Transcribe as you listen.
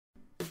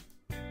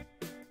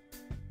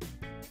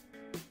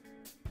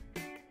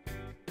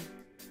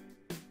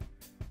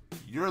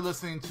You're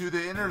listening to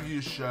The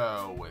Interview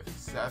Show with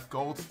Seth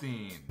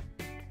Goldstein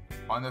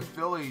on the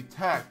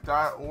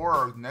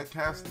PhillyTech.org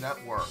Netcast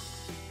Network.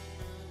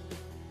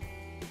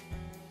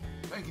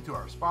 Thank you to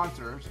our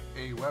sponsors,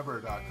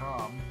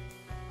 aweber.com,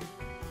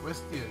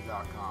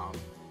 Wistia.com,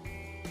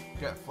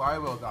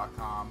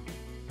 GetFlywheel.com,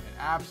 and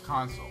Apps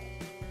Console.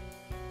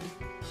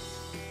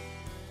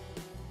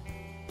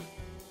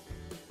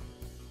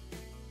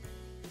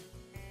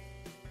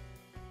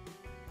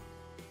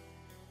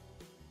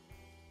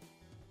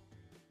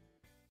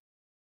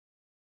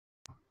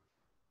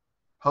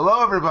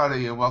 Hello,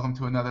 everybody, and welcome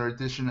to another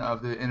edition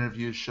of The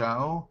Interview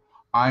Show.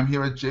 I'm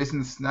here with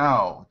Jason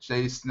Snell,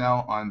 Jay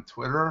Snell on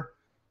Twitter.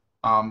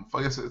 I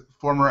guess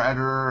former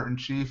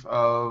editor-in-chief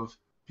of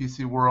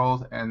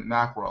PCWorld and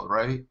MacWorld,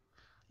 right?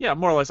 Yeah,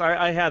 more or less.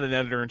 I had an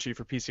editor-in-chief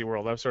for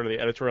PCWorld. I was sort of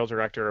the editorial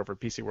director over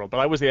PCWorld, but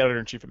I was the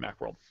editor-in-chief at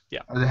MacWorld.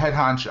 Yeah. The head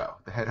honcho.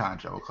 The head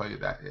honcho. We'll call you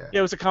that. Yeah. Yeah,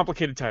 it was a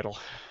complicated title.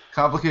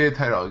 Complicated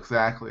title.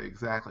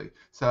 Exactly.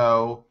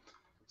 So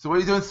what are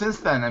you doing since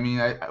then? I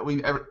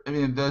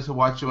mean, those who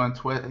watch you on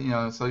Twitter,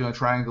 saw you on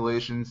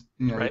Triangulations.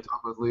 Right. You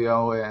talk with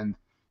Leo, and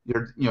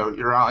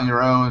you're out on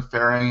your own,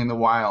 ferrying in the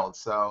wild.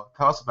 So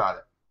tell us about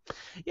it.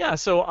 Yeah,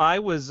 so I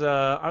was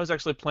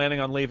actually planning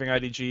on leaving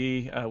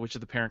IDG, which is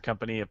the parent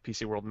company of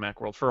PCWorld and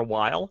MacWorld, for a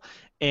while,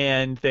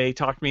 and they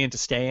talked me into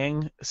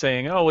staying,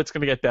 saying, "Oh, it's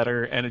going to get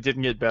better," and it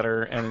didn't get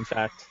better, and in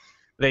fact,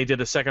 they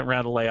did a second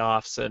round of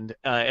layoffs, and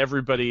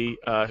everybody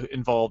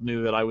involved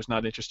knew that I was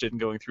not interested in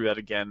going through that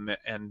again,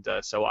 and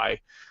so I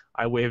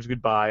waved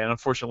goodbye, and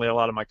unfortunately, a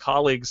lot of my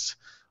colleagues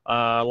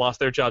lost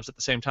their jobs at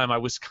the same time. I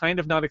was kind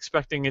of not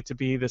expecting it to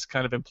be this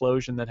kind of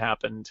implosion that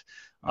happened.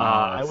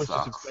 I was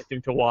just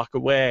expecting to walk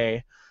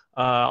away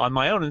on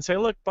my own and say,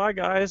 "Look, bye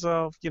guys,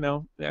 and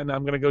I'm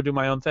going to go do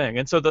my own thing."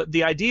 And so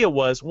the idea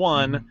was,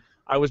 one,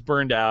 I was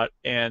burned out,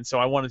 and so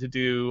I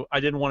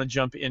didn't want to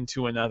jump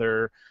into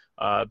another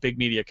big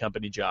media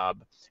company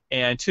job.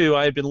 And two,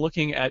 I had been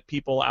looking at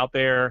people out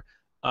there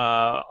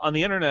on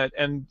the internet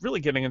and really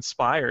getting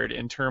inspired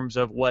in terms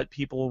of what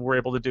people were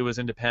able to do as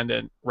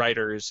independent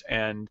writers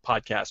and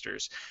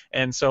podcasters.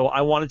 And so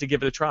I wanted to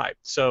give it a try.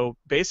 So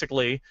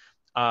basically,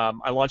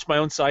 I launched my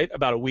own site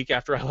about a week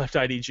after I left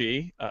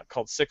IDG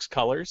called Six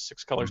Colors,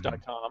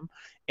 sixcolors.com,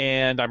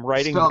 and I'm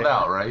writing. Spelled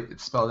out, right?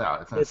 It's spelled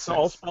out. It's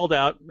all spelled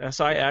out,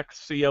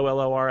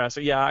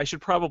 SIXCOLORS. Yeah, I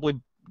should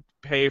probably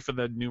pay for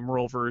the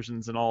numeral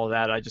versions and all of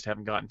that. I just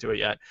haven't gotten to it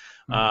yet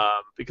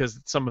because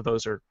some of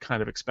those are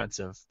kind of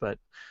expensive. But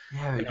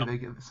yeah, they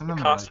get some of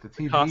them, like the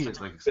TV is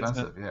like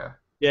expensive. Yeah.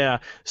 Yeah,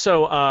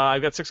 so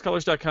I've got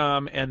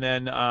sixcolors.com, and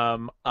then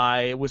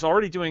I was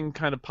already doing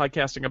kind of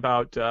podcasting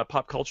about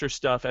pop culture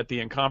stuff at the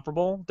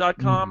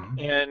Incomparable.com,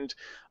 and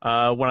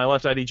when I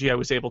left IDG, I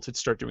was able to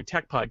start doing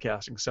tech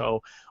podcasting.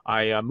 So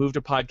I moved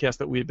a podcast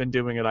that we had been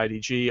doing at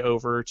IDG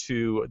over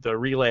to the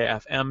Relay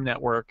FM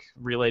network,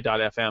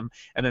 relay.fm,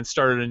 and then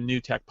started a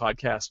new tech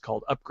podcast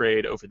called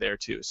Upgrade over there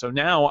too. So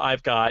now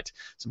I've got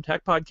some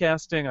tech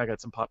podcasting, I got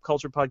some pop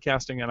culture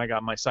podcasting, and I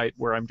got my site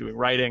where I'm doing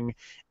writing,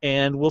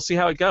 and we'll see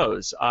how it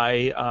goes.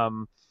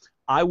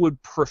 I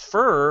would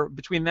prefer,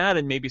 between that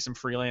and maybe some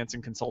freelance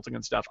and consulting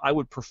and stuff, I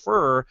would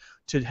prefer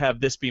to have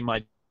this be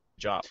my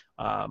job.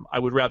 I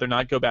would rather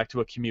not go back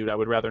to a commute. I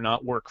would rather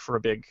not work for a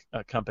big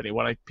company.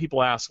 When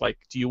people ask, like,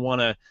 do you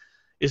want to,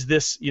 is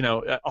this,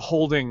 a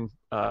holding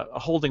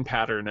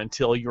pattern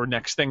until your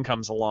next thing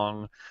comes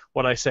along?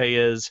 What I say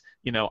is,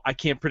 I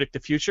can't predict the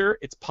future.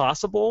 It's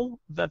possible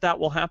that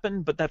will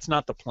happen, but that's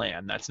not the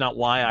plan. That's not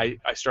why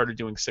I started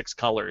doing Six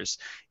Colors.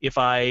 If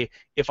the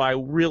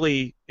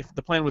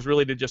plan was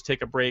really to just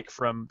take a break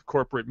from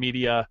corporate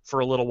media for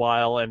a little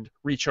while and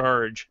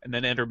recharge and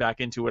then enter back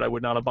into it, I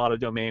would not have bought a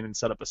domain and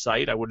set up a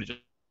site. I would have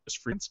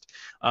just freelanced.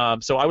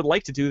 So I would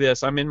like to do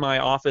this. I'm in my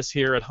office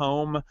here at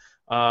home,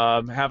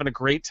 having a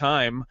great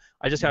time.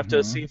 I just have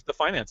to see if the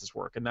finances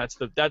work, and that's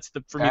the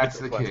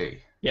key.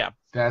 Yeah,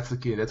 that's the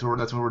key. That's what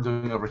we're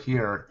doing over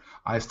here.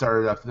 I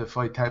started up the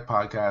PhillyTech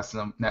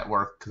podcast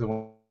network because I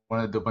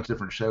wanted to do a bunch of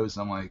different shows,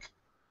 and I'm like,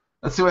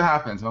 let's see what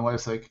happens. My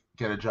wife's like,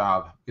 get a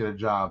job.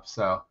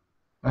 So,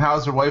 and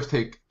how's your wife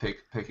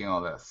taking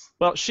all this?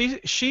 Well,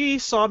 she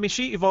saw me.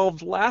 She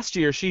evolved last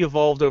year. She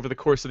evolved over the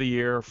course of the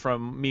year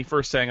from me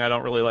first saying I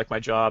don't really like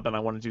my job and I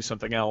want to do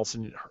something else,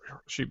 and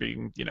she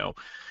being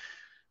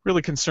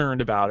really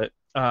concerned about it,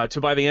 to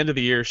by the end of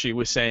the year she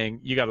was saying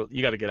you got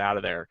to get out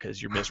of there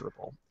because you're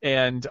miserable,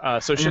 and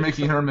so you're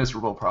making her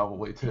miserable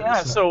probably too.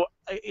 Yeah, so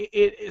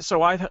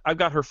I've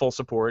got her full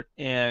support,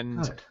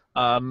 and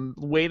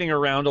waiting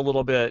around a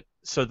little bit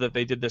so that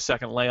they did the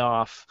second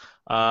layoff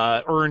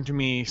earned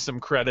me some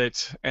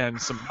credit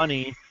and some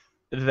money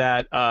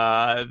that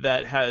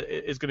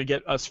is going to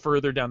get us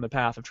further down the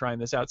path of trying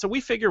this out. So we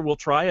figure we'll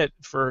try it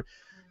for,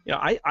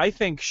 I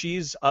think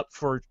she's up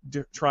for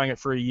trying it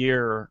for a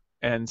year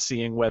and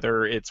seeing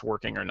whether it's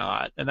working or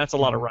not, and that's a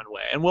lot of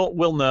runway. And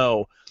we'll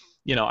know,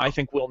 I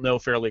think we'll know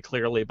fairly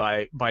clearly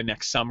by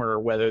next summer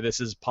whether this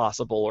is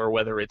possible or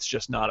whether it's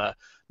just not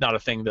a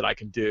thing that I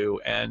can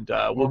do, and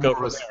we'll go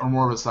or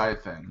more of a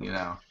side thing,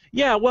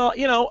 Yeah, well,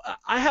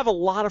 I have a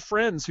lot of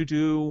friends who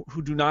do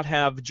not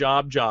have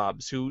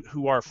jobs,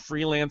 who are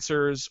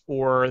freelancers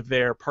or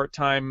they're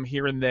part-time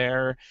here and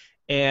there,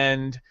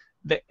 and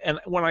and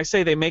when I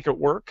say they make it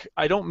work,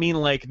 I don't mean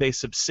like they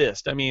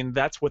subsist. I mean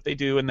that's what they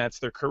do and that's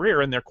their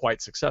career and they're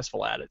quite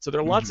successful at it. So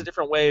there are lots of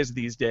different ways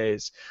these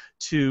days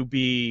to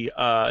be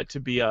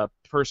a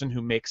person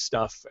who makes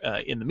stuff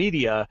in the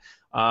media.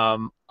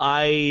 I'm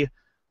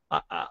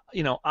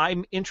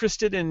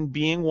interested in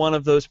being one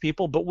of those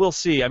people, but we'll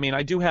see. I mean,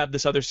 I do have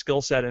this other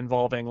skill set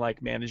involving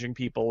like managing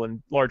people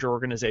in larger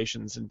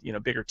organizations and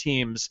bigger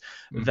teams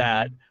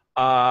that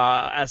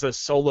as a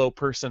solo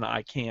person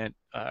I can't.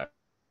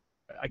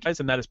 I guess,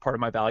 and that is part of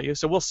my value.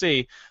 So we'll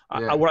see.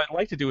 Yeah. What I'd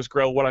like to do is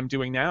grow what I'm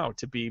doing now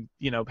to be,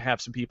 have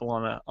some people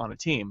on a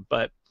team.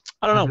 But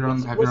I don't Have know. your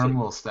own, We'll see.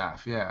 little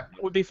staff. Yeah.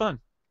 It would be fun.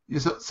 Yeah,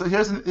 so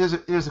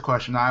here's a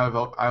question I've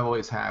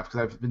always have because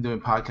I've been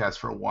doing podcasts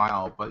for a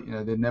while, but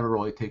they've never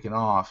really taken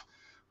off.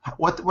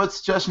 What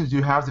suggestions do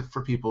you have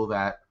for people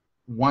that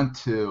want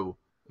to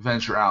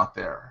venture out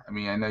there? I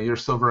mean, I know you're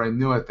still very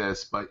new at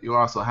this, but you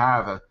also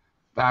have a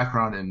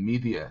background in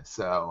media.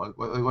 So,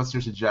 what's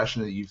your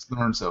suggestion that you've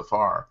learned so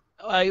far?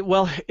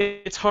 Well,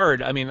 it's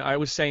hard. I mean, I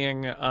was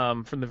saying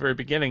from the very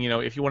beginning,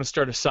 if you want to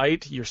start a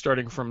site, you're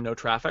starting from no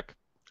traffic.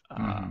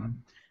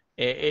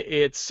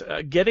 It's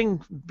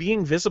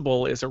being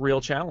visible is a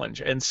real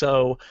challenge, and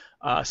so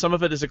some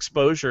of it is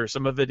exposure.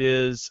 Some of it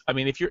is, I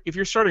mean, if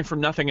you're starting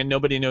from nothing and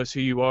nobody knows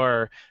who you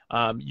are,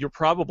 you're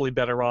probably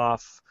better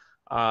off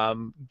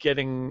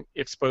getting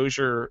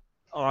exposure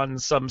on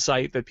some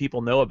site that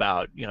people know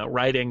about,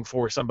 writing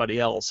for somebody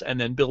else, and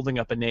then building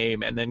up a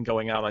name, and then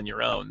going out on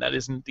your own. That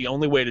isn't the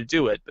only way to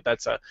do it, but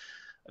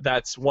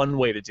that's one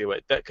way to do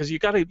it. Because you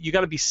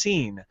gotta be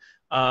seen.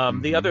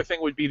 The other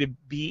thing would be to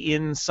be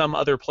in some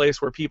other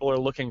place where people are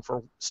looking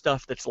for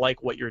stuff that's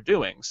like what you're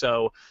doing.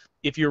 So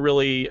if you're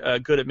really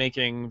good at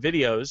making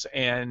videos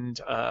and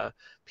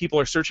people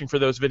are searching for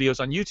those videos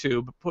on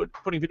YouTube,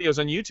 putting videos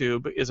on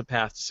YouTube is a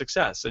path to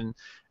success.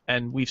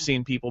 And we've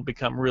seen people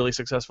become really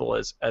successful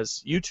as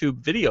YouTube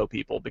video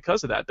people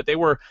because of that. But they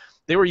were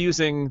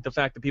using the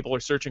fact that people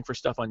are searching for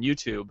stuff on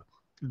YouTube.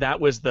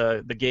 That was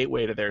the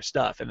gateway to their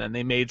stuff, and then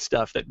they made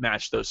stuff that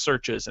matched those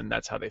searches, and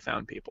that's how they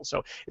found people.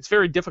 So it's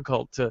very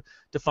difficult to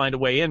find a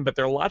way in, but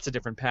there are lots of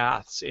different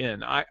paths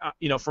in.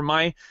 For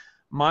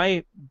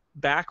my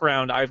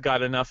background, I've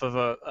got enough of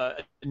a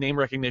name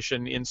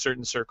recognition in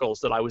certain circles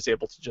that I was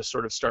able to just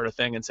sort of start a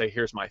thing and say,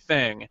 here's my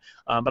thing.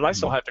 But I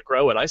still have to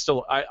grow it. I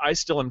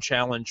still am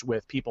challenged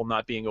with people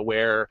not being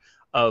aware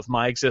of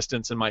my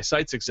existence and my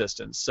site's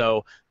existence.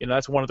 So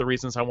that's one of the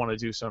reasons I want to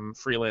do some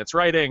freelance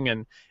writing,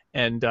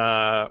 and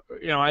I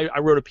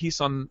wrote a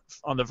piece on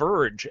The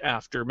Verge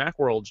after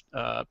MacWorld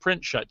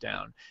print shut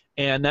down,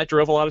 and that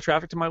drove a lot of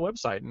traffic to my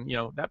website. And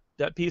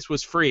that piece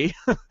was free.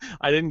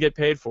 I didn't get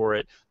paid for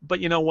it, but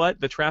you know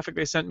what? The traffic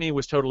they sent me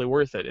was totally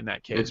worth it in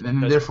that case.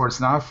 And therefore, it's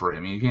not free. I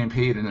mean, you're getting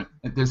paid, and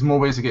there's more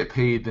ways to get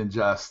paid than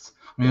just.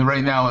 I mean,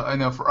 right now, I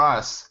know for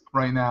us,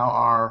 right now,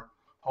 our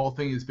whole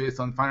thing is based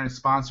on finding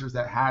sponsors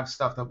that have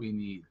stuff that we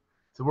need.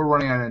 So we're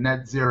running at a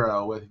net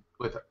zero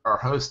with our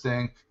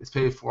hosting. It's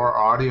paid for.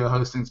 Our audio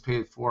hosting is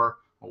paid for.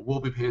 What will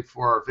be paid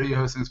for. Our video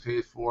hosting is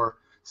paid for.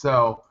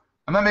 So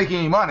I'm not making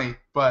any money,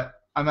 but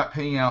I'm not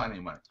paying out any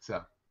money.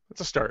 So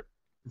it's a start.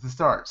 It's a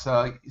start. So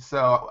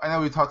I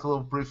know we talked a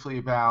little briefly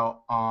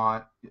about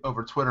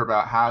over Twitter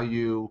about how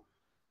you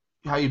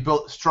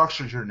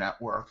structured your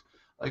network.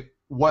 Like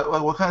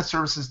what kind of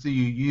services do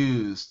you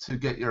use to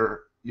get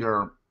your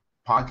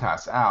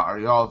podcasts out? Are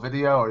you all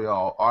video? Are you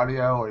all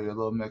audio? Or are you a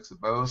little mix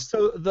of both?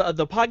 So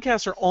the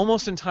podcasts are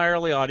almost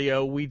entirely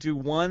audio. We do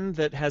one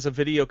that has a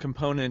video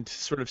component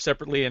sort of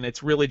separately, and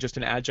it's really just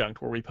an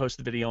adjunct where we post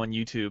the video on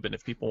YouTube, and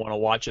if people want to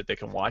watch it, they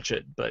can watch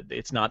it. But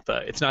it's not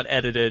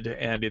edited,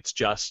 and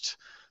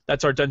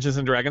that's our Dungeons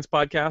and Dragons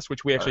podcast,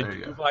 which we actually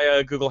do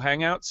via Google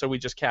Hangout. So we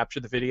just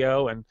capture the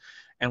video and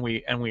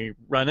we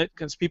run it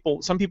because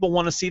some people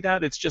want to see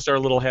that. It's just our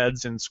little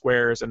heads and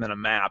squares and then a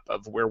map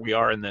of where we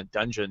are in the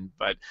dungeon.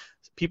 But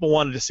people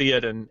wanted to see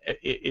it, and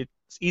it's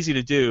easy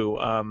to do,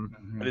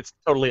 but it's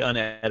totally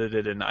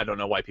unedited, and I don't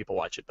know why people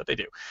watch it, but they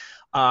do.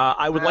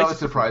 It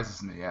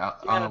surprises me. I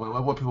don't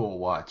know what people will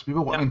watch. I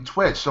mean,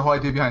 Twitch. The whole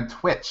idea behind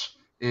Twitch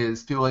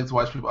is people like to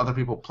watch other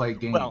people play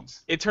games. Well,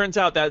 it turns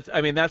out that's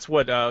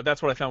what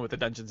I found with the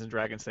Dungeons and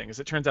Dragons thing. Is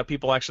it turns out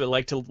people actually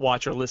like to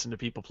watch or listen to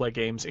people play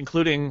games,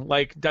 including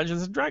like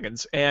Dungeons and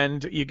Dragons,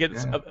 and you get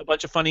a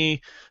bunch of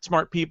funny,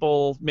 smart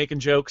people making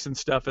jokes and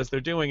stuff as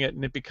they're doing it,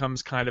 and it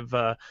becomes kind of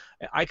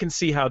I can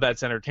see how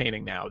that's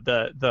entertaining now.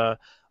 The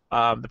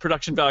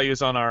production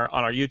values on our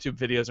YouTube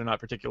videos are not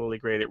particularly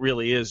great. It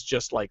really is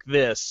just like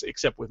this,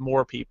 except with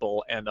more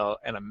people and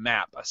a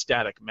map, a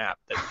static map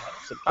that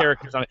has some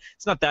characters on it.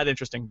 It's not that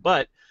interesting,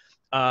 but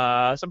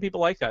some people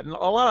like that. And a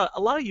lot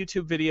of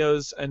YouTube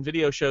videos and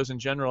video shows in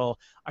general,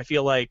 I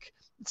feel like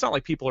it's not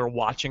like people are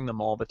watching them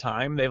all the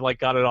time. They've like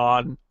got it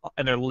on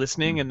and they're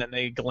listening, and then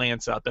they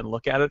glance up and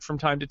look at it from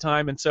time to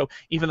time. And so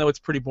even though it's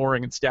pretty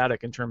boring and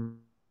static in terms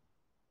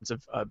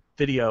of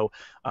video,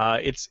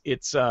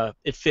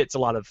 it fits a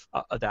lot of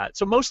that.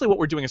 So mostly what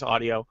we're doing is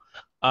audio,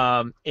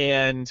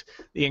 and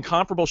the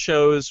Incomparable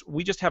shows.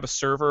 We just have a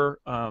server,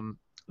 a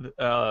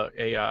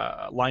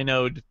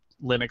Linode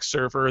Linux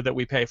server that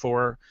we pay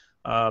for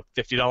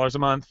 $50 a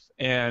month,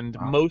 and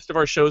Wow. most of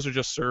our shows are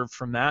just served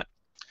from that.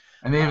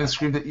 And they haven't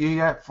screamed at you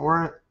yet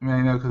for it? I mean,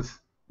 I know because...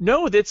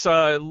 No, that's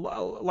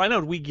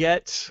Linode. We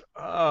get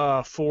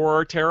 4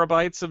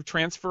 terabytes of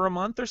transfer a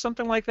month or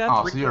something like that.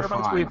 Oh, 3 so you're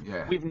terabytes.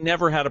 fine. We've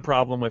never had a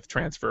problem with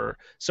transfer.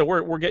 So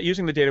we're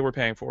using the data we're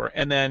paying for.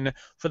 And then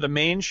for the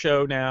main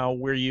show now,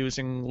 we're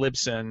using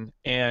Libsyn,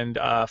 and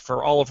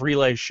for all of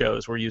Relay's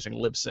shows, we're using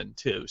Libsyn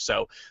too.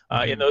 So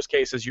in those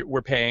cases,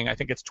 we're paying, I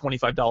think it's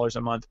 $25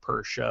 a month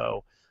per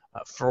show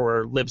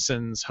for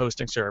Libsyn's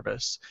hosting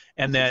service.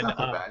 And It's then not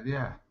that bad,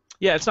 yeah.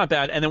 Yeah, it's not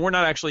bad. And then we're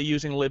not actually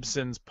using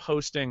Libsyn's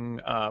posting,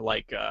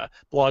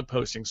 blog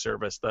posting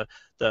service.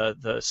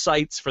 The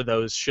sites for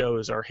those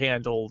shows are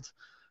handled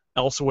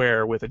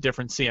elsewhere with a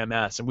different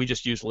CMS, and we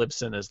just use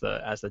Libsyn as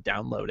the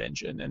download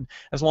engine. And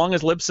as long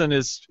as Libsyn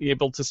is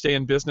able to stay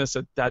in business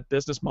at that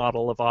business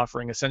model of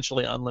offering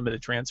essentially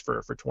unlimited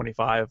transfer for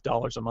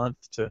 $25 a month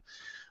to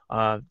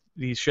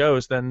these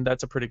shows, then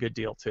that's a pretty good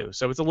deal too.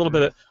 So it's a little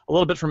bit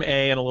from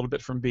A and a little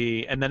bit from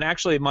B, and then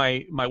actually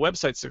my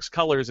website 6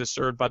 Colors is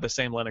served by the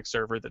same Linux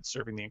server that's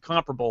serving the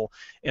Incomparable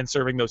and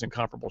serving those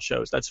Incomparable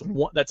shows. That's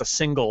a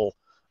single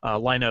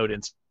Linode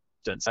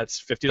instance. That's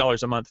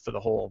 $50 a month for the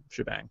whole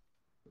shebang.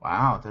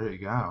 Wow, there you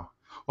go.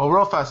 Well,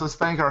 real fast, let's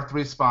thank our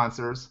 3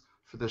 sponsors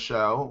for the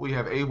show. We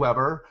have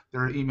Aweber,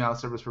 they're an email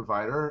service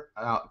provider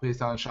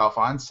based out in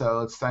Chalfont, so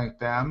let's thank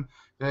them.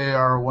 They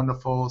are a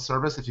wonderful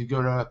service. If you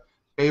go to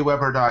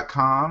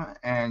aweber.com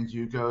and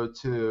you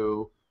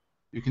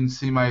can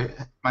see my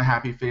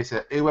happy face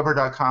at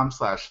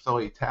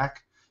aweber.com/PhillyTech.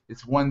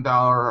 It's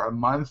 $1 a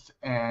month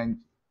and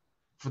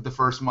for the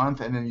first month,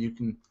 and then you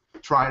can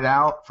try it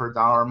out for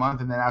 $1 a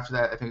month, and then after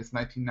that I think it's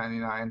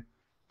 $19.99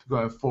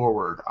 going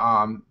forward.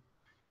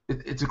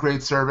 It's a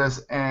great service,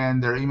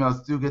 and their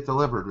emails do get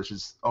delivered, which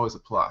is always a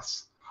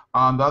plus. The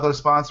other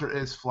sponsor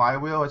is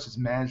Flywheel, which is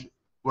managed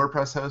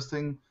WordPress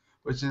hosting,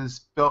 which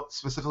is built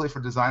specifically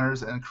for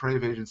designers and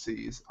creative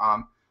agencies.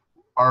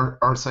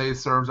 Our site is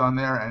served on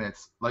there, and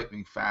it's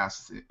lightning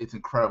fast. It's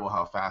incredible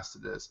how fast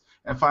it is.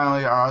 And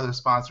finally, our other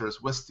sponsor is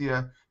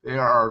Wistia. They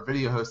are our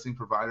video hosting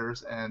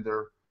providers, and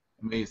they're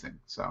amazing.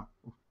 So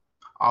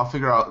I'll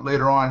figure out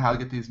later on how to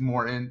get these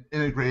more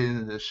integrated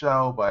into the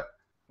show, but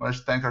I want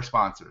to thank our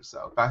sponsors.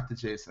 So back to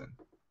Jason.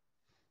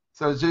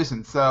 So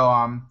Jason,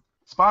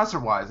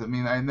 sponsor-wise, I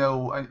mean, I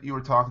know you were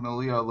talking to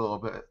Leo a little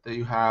bit that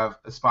you have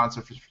a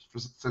sponsor for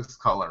 6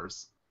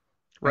 Colors,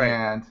 right?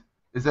 And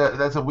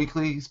that's a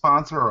weekly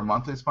sponsor or a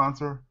monthly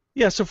sponsor?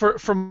 Yeah. So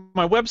for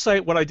my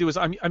website, what I do is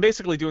I'm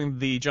basically doing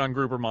the John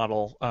Gruber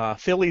model,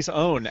 Philly's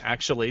own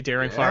actually,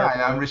 Daring Fireball.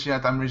 Yeah,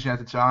 I'm reaching out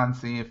to John,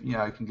 seeing if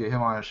I can get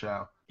him on a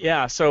show.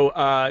 Yeah. So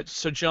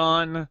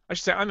John, I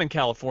should say I'm in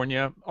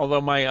California,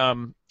 although my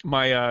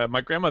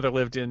grandmother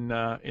lived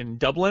in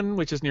Dublin,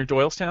 which is near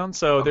Doylestown.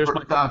 So there's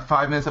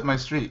 5 minutes up my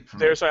street.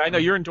 I know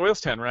you're in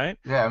Doylestown, right?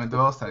 Yeah, I'm in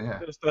Doylestown.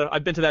 Yeah.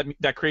 I've been to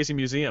that crazy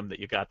museum that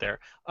you got there.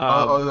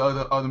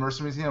 The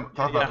Mercer Museum.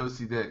 Talk about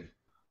OCD.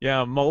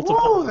 Yeah, multiple.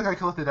 Whoa, that guy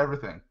collected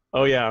everything.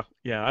 Oh yeah.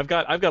 I've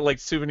got like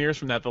souvenirs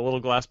from that, the little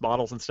glass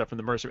bottles and stuff from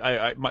the Mercer.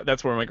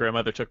 That's where my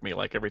grandmother took me,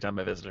 like every time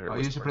I visited her. Oh,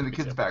 you should bring the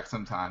kids back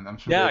sometime. I'm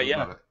sure. Yeah.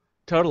 Love it.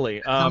 Totally.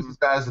 It's not as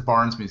bad as the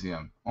Barnes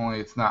Museum. Only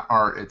it's not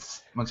art.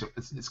 It's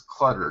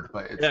cluttered,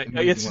 but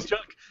it's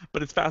junk.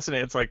 But it's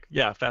fascinating. It's like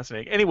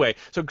fascinating. Anyway,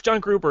 so John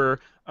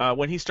Gruber,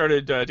 when he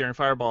started Daring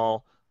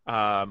Fireball,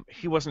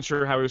 he wasn't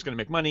sure how he was going to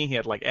make money. He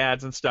had like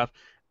ads and stuff,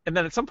 and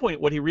then at some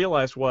point, what he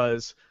realized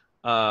was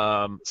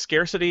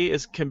scarcity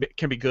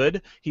can be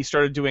good. He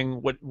started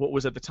doing what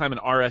was at the time an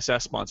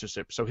RSS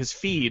sponsorship. So his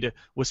feed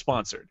was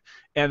sponsored,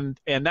 and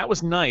that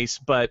was nice,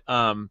 but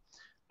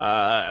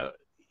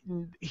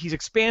he's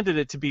expanded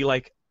it to be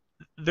like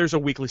there's a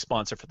weekly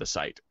sponsor for the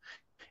site,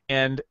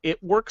 and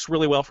it works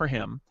really well for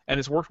him,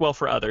 and it's worked well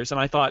for others. And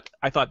I thought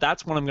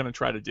that's what I'm going to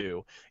try to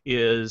do.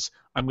 Is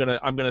I'm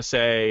gonna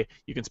say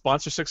you can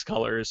sponsor 6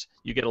 Colors.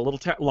 You get a little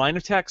line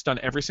of text on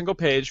every single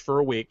page for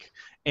a week,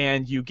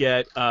 and you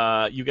get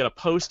a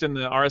post in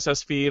the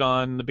RSS feed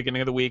on the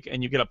beginning of the week,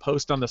 and you get a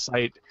post on the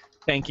site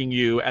thanking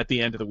you at the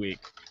end of the week,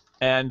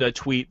 and a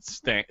tweet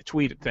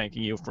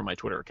thanking you from my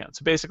Twitter account.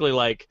 So basically,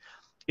 like,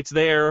 it's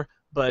there,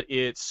 but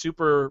it's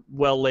super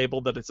well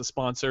labeled that it's a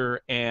sponsor,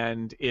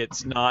 and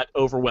it's not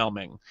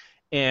overwhelming.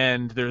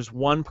 And there's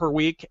one per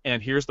week, and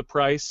here's the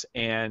price,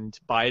 and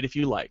buy it if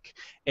you like.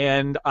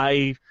 And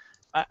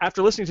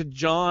after listening to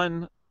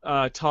John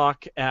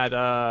talk at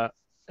the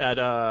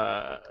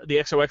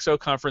XOXO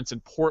conference in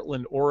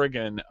Portland,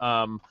 Oregon,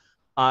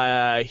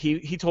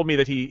 he told me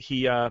that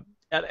he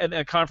at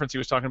a conference he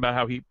was talking about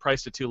how he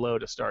priced it too low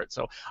to start.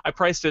 So I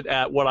priced it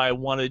at what I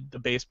wanted the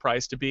base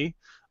price to be.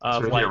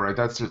 Right?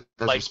 That's your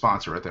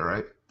sponsor right there,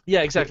 right?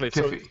 Yeah, exactly.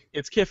 Kiffy. So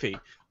it's Kiffy,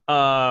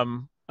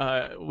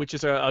 which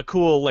is a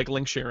cool like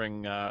link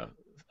sharing. I'm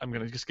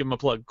gonna just give him a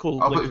plug. Cool.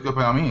 Go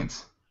by all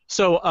means.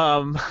 So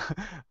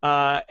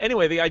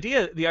anyway, the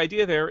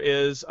idea there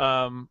is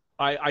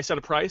I set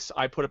a price.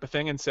 I put up a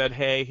thing and said,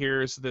 hey,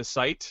 here's this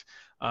site.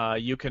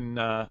 You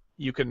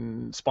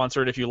can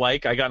sponsor it if you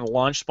like. I got a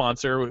launch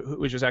sponsor,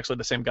 which was actually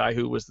the same guy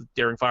who was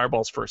Daring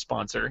Fireball's first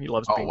sponsor. He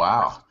loves Oh being first.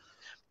 wow.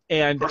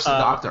 And First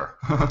adopter.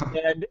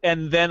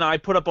 then I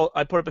put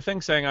up a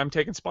thing saying I'm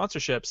taking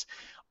sponsorships,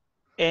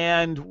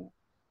 and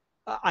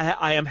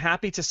I am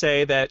happy to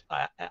say that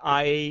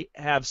I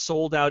have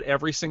sold out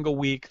every single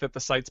week that the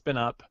site's been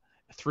up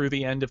through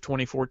the end of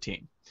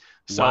 2014.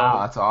 Wow, So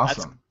that's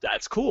awesome.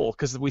 that's cool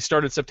because we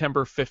started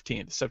September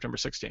 15th, September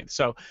 16th.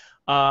 So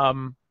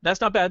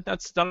that's not bad.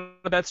 That's not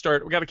a bad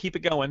start. We got to keep it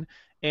going,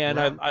 and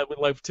Yeah. I would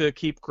love to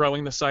keep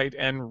growing the site,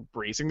 and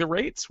raising the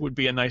rates would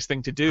be a nice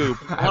thing to do.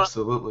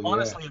 Absolutely, yeah.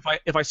 Honestly,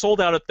 if I sold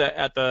out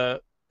at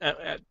the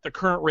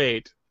current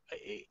rate,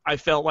 I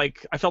felt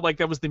like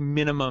that was the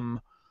minimum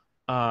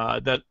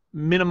that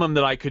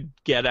I could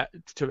get at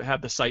to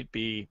have the site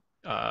be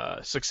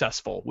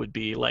successful. Would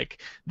be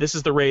like, this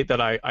is the rate that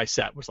I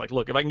set. Was like,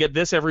 look, if I can get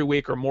this every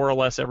week or more or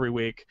less every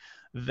week,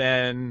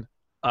 then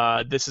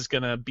this is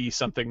gonna be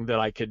something that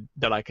I can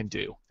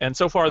do. And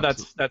so far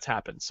Absolutely. that's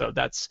happened. So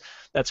that's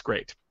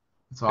great.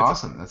 That's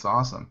awesome. That's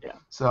awesome. Yeah.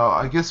 So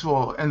I guess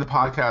we'll end the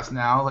podcast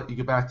now. Let you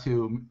get back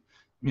to,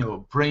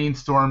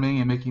 brainstorming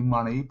and making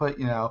money. But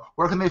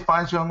where can they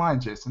find you online,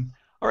 Jason?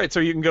 All right, so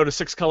you can go to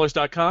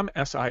sixcolors.com,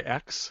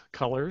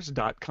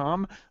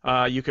 sixcolors.com.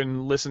 You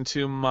can listen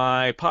to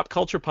my pop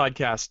culture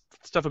podcast,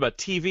 stuff about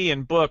TV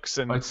and books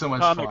Oh, and it's so much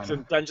comics fun.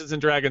 and Dungeons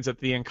and Dragons at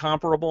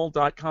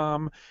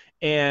theincomparable.com.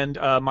 And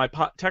my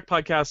tech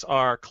podcasts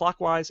are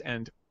Clockwise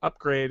and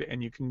Upgrade,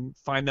 and you can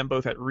find them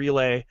both at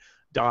relay.fm.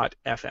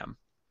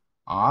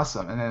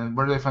 Awesome. And then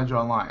where do they find you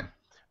online?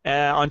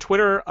 On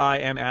Twitter, I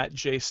am at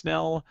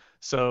jsnell,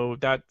 so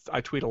that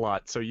I tweet a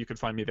lot, so you can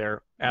find me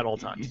there at all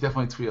You times.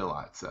 definitely tweet a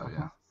lot, so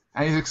yeah.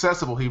 And he's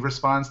accessible. He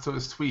responds to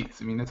his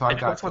tweets. I mean, that's how I And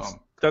got to him.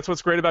 that's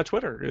what's great about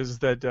Twitter, is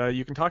that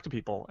you can talk to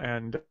people,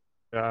 and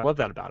I love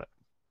that about it.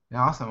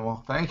 Yeah, awesome.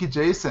 Well, thank you,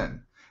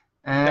 Jason.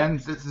 Okay. And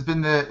this has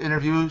been the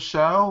interview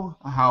show,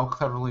 how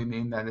cleverly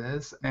named that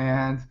is.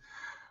 And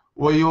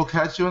we will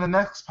catch you in the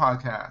next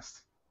podcast.